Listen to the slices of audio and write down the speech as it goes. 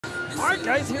All right,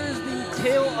 guys, here's the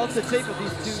tail of the tape of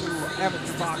these two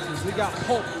amateur boxers. We got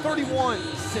Polk, 31,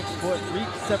 6 foot, reach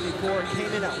 74,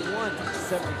 came in at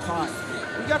 175.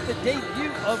 We got the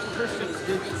debut of Christian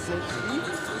Ginieczki,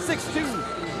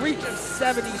 6'2", reach of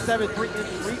 77,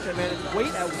 3-inch reach, and then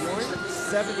weight at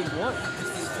 171.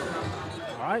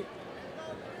 All right.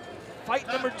 Fight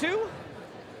number 2.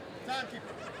 Timekeeper.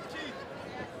 Chief.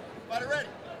 Fighter ready.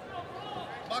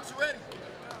 Boxer ready.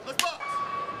 Let's box.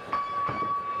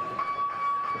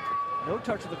 No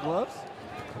touch of the gloves.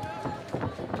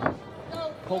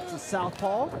 Polk's a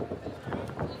southpaw.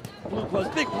 Blue gloves,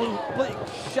 big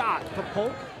shot from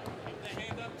Polk.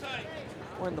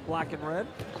 Wearing the black and red.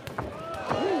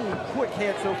 Ooh, quick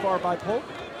hand so far by Polk.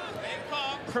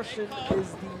 Christian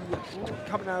is the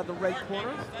coming out of the red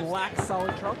corner. Black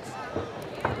solid trunks.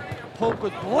 Polk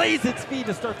with blazing speed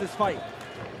to start this fight.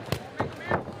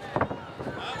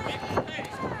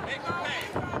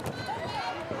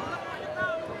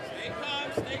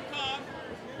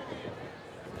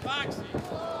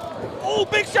 Oh,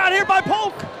 big shot here by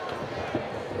Polk.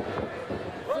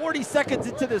 40 seconds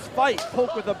into this fight,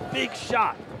 Polk with a big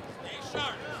shot. Stay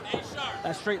sharp. Stay sharp.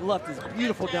 That straight left is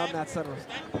beautiful down that center.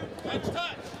 Touch.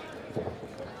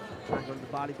 Trying to go to the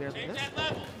body, barely missed.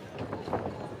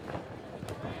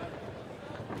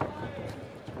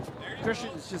 Christian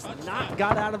has just not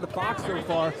got out of the box so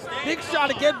far. Big shot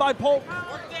again by Polk.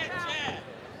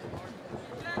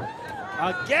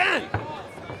 Again.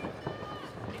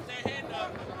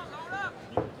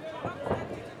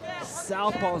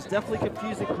 Southpaw is definitely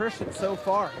confusing Christian so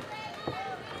far.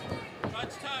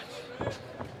 Touch.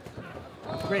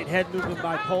 Great head movement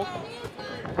by Polk.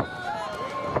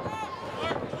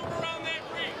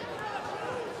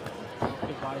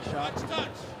 Good body shot. Touch.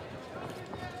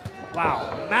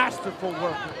 Wow, masterful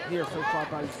work here so far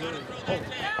by Zuri Polk.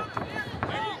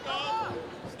 There you go.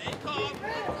 Stay calm.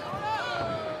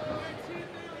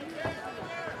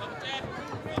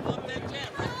 Double up that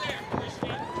jab right there,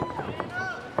 Christian.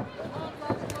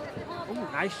 Ooh,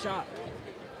 nice shot.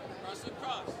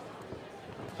 Cross.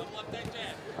 Double up that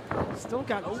jab. Still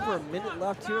got over a minute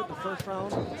left here in the first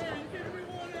round.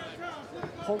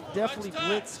 Polk definitely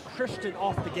blitzed Christian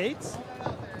off the gates.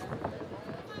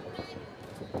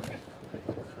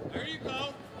 There you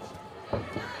go.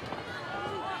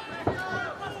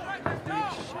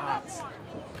 Big shots.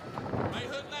 Right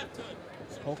hook, left hook.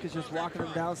 Polk is just walking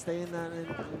him down, staying in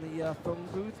the film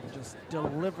booth, and just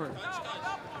delivering.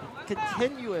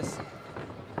 Continuous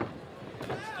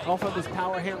off of his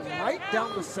power hand right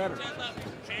down the center.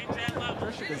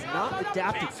 Christian has not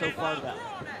adapted so far to that.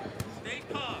 Stay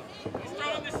calm. He's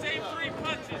throwing the same 3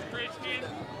 punches, Christian.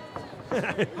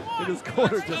 In his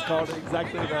corner just called it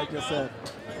exactly what I just said.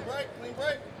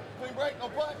 Clean break, no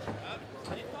punch.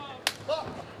 Stay calm. Look.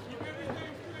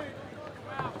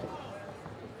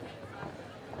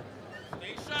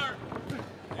 Stay sharp.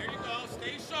 There you go.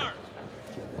 Stay sharp.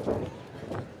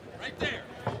 Right there.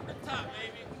 Over the top,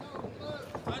 baby.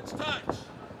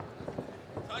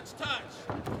 Touch.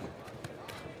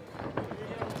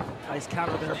 Nice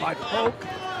counter there by Polk.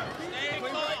 Stay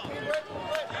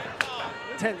calm.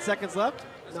 10 seconds left.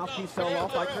 Mouthpiece fell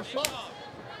off by Christian.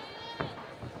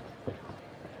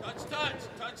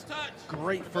 Touch.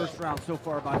 Great first round so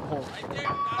far by Polk. Right there.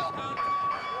 Down.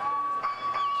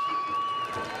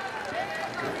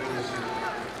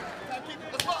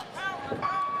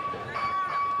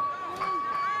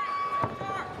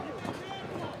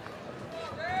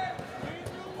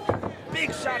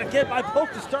 Big shot again by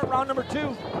Polk to start round number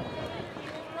 2.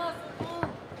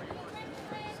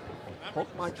 Polk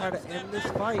might try to end this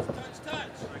fight. Touch.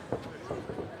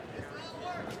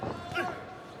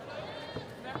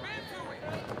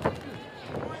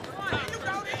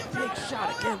 Big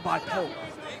shot again by Polk.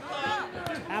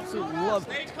 Absolutely love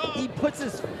it. He puts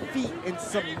his feet in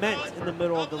cement in the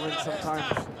middle of the ring sometimes.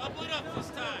 Double it up this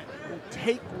time.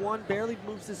 Take one, barely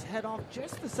moves his head off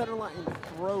just the center line and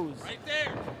throws. Right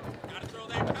there. Gotta throw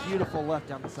that A counter. beautiful left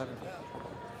down the center.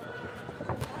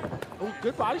 Oh,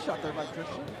 good body shot there by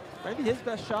Christian. Maybe his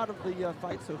best shot of the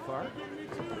fight so far.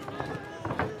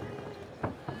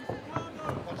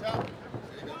 Watch out.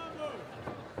 There you go.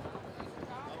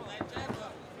 Double that jab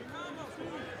up.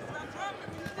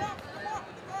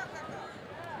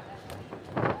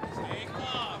 Stay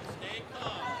calm.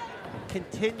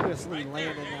 Continuously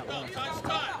landing that one.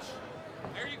 Touch.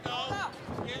 There you go.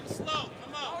 It's getting slow.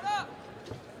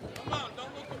 Come on.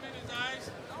 Don't look him in his eyes.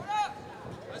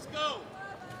 Let's go.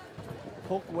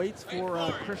 Polk waits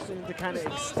for Christian to kind of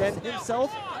extend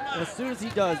himself. And as soon as he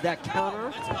does, that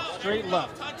counter, straight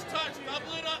left. Touch.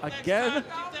 Double it up. Again Keep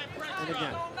that pressure and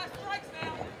again. up.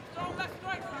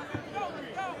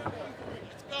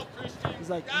 Let's go, Christian.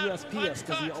 like USPS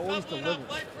because he always delivers.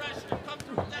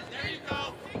 There you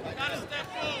go. Gotta step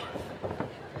forward.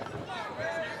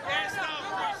 Gas out,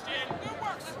 Christian.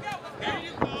 There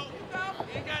you go.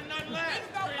 You ain't got nothing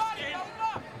left, Christian.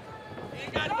 You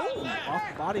ain't got nothing left. Off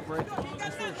the body break.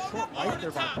 Nice little short right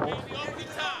there by Polk. Over the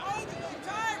top.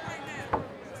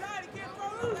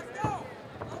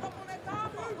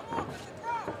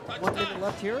 1 minute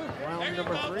left here, round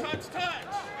number 3. Touch.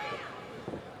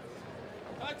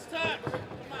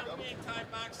 Come on, we ain't Thai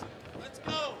boxing. Let's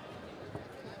go.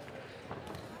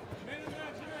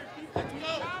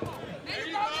 There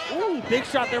you go. Ooh, big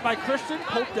shot there by Christian.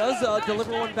 Polk does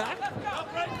deliver one back.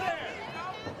 Up right there.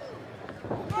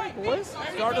 Okay, boys.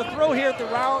 Start to throw here at the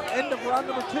end of round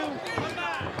number 2. Come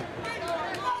on.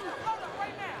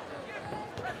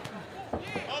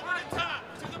 Over the top,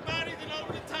 to the body, then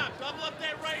over the top. Double up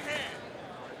that right hand.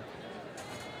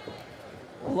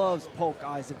 Loves Polk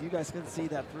eyes. If you guys can see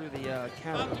that through the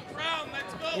camera. Up the ground,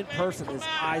 let's go, In baby. person, Come his on.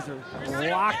 eyes are Christian,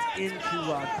 locked let's into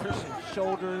go. Christian's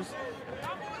shoulders.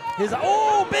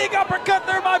 Oh, big uppercut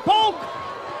there by Polk.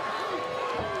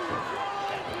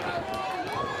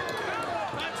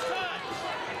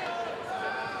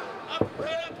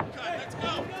 Uppercut, let's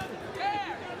go.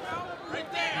 Right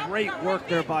there. Great work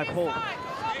there by Polk.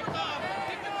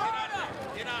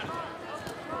 Get out of there.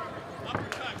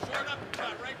 Uppercut, short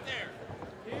uppercut, right there.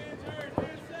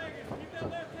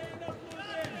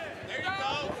 There you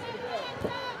go.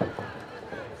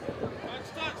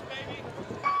 Touch, baby.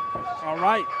 All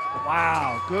right.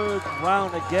 Wow. Good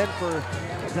round again for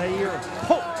Zuri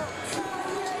Polk.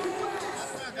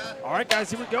 All right, guys,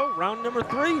 here we go. Round number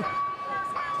 3.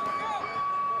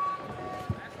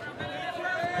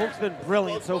 Polk's been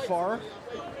brilliant so far.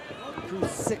 Through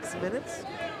 6 minutes.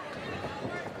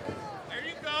 There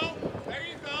you go. There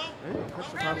you go.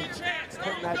 Christian Don't have probably a chance. There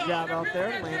putting you that go. jab out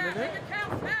there, landing it.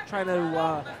 Trying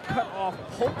to cut off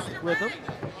Polk's rhythm.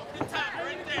 Over the top,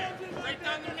 right there. Right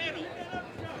down the middle. 2,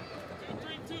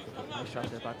 3, 2. Come on. Nice shot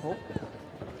there by Polk.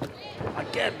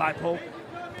 Again by Polk.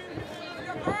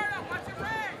 Come on.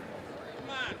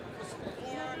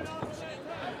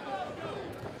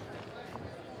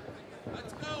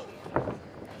 Let's go.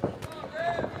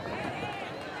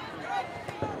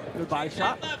 Good body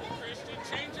shot. Change that level, Christian.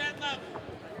 Change that level.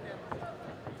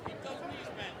 Keep those knees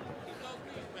bent. Keep those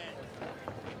knees bent.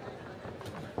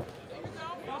 Come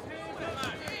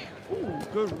on. Ooh,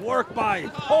 good work by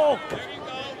Polk. There you go.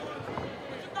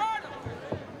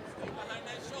 Stay behind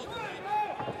that shoulder, baby.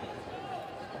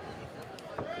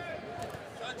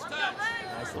 Touch.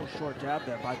 Nice little short jab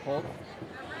there by Polk.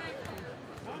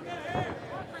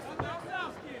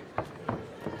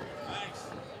 Nice.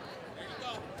 There you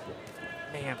go.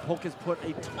 Man, Polk has put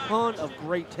a ton of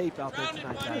great tape out there Round it,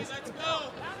 tonight, buddy. guys. Let's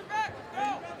go.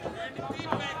 You're in the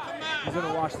feedback. Come He's on.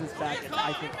 gonna watch this back and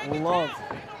I think love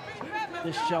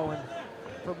this showing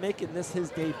for making this his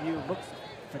debut. Looks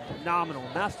phenomenal,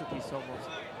 masterpiece almost.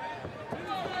 There you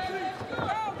go.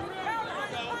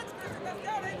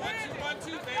 1, 2, 1,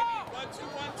 2, baby. 1, 2,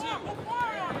 1, 2.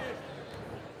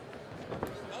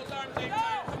 Those arms ain't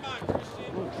tight. Come on, Christian.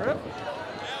 Little trip.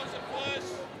 Nails a push.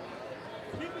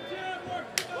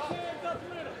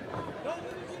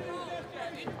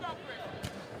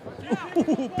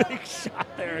 Ooh, big shot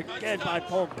there again by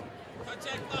Polk. Touch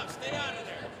that glove. Stay out of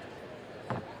there.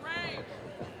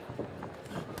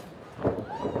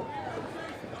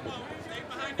 Come on. Stay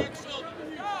behind that shoulder.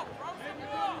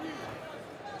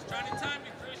 Just trying to time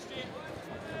you, Christian.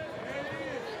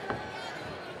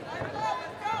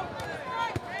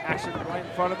 Action right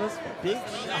in front of us. Big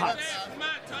shots. Come on.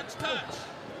 Touch.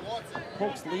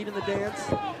 Polk's leading the dance.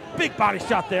 Big body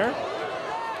shot there.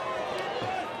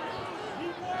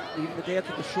 Leading the dance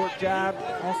with the short jab.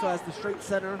 Also has the straight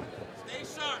center. Stay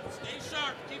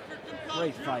sharp. Keep your composure.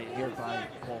 Great fight here by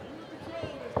Polk.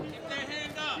 Keep that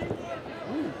hand up.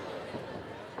 Ooh.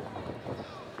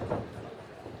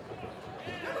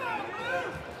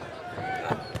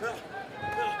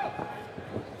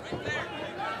 Right there.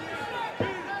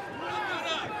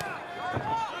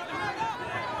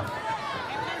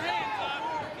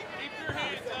 Keep your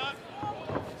hands up.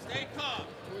 Stay calm.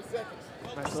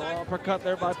 Nice little uppercut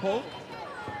there by Polk.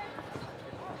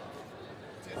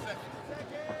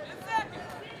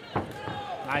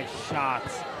 Nice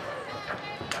shots.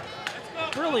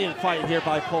 Brilliant fight here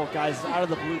by Polk, guys, out of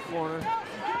the blue corner.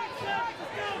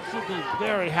 Should be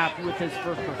very happy with his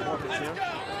first performance here.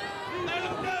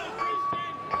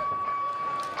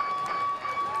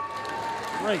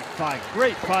 Great fight,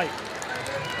 great fight.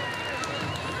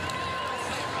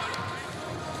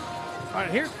 All right,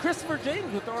 here's Christopher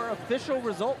James with our official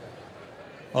result.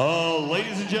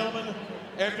 Ladies and gentlemen,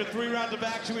 After 3 rounds of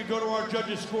action, we go to our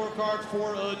judges' scorecards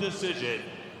for a decision.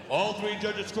 All 3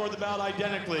 judges scored the bout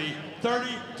identically,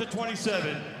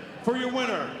 30-27. For your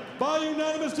winner, by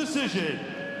unanimous decision,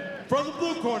 from the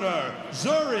blue corner,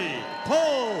 Zuri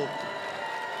Polk.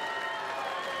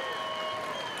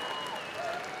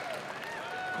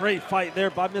 Great fight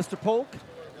there by Mr. Polk.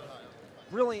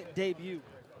 Brilliant debut